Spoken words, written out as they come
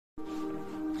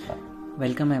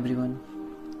Welcome everyone,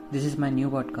 this is my new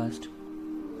podcast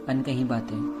अनकही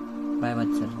बातें bye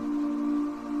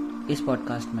वत्सल। इस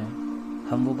पॉडकास्ट में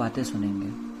हम वो बातें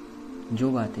सुनेंगे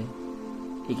जो बातें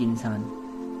एक इंसान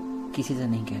किसी से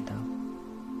नहीं कहता,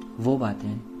 वो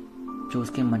बातें जो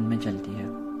उसके मन में चलती है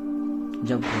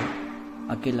जब वो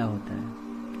अकेला होता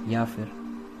है या फिर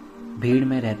भीड़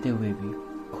में रहते हुए भी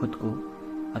खुद को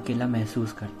अकेला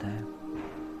महसूस करता है।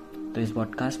 तो इस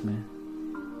पॉडकास्ट में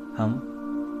हम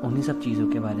उन्हीं सब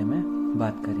चीज़ों के बारे में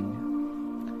बात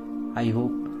करेंगे। आई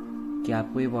होप कि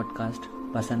आपको ये पॉडकास्ट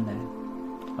पसंद आए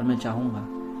और मैं चाहूँगा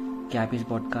कि आप इस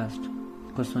पॉडकास्ट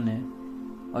को सुने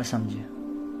और समझें।